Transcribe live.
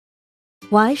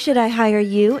Why should I hire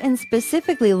you and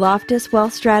specifically Loftus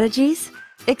Wealth Strategies?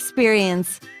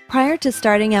 Experience. Prior to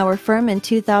starting our firm in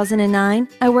 2009,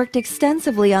 I worked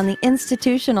extensively on the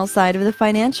institutional side of the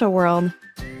financial world,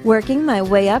 working my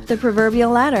way up the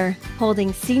proverbial ladder,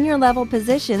 holding senior-level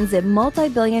positions at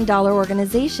multi-billion-dollar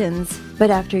organizations.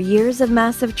 But after years of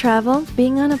massive travel,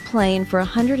 being on a plane for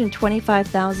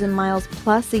 125,000 miles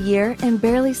plus a year and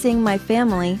barely seeing my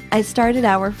family, I started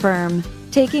our firm,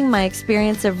 taking my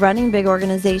experience of running big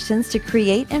organizations to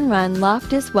create and run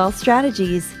Loftus Wealth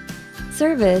Strategies.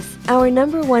 Service. Our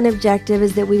number one objective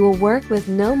is that we will work with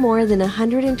no more than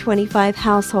 125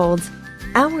 households.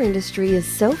 Our industry is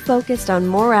so focused on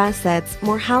more assets,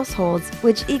 more households,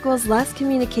 which equals less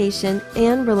communication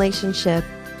and relationship.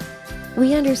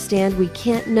 We understand we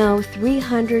can't know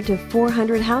 300 to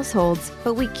 400 households,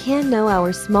 but we can know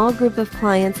our small group of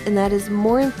clients, and that is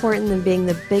more important than being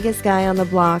the biggest guy on the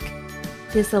block.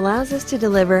 This allows us to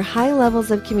deliver high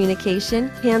levels of communication,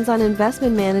 hands-on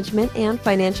investment management, and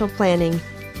financial planning.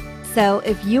 So,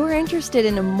 if you are interested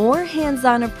in a more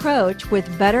hands-on approach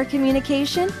with better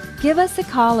communication, give us a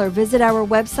call or visit our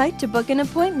website to book an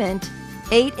appointment.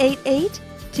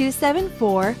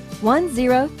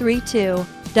 888-274-1032.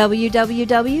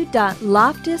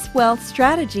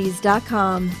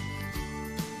 www.loftuswealthstrategies.com.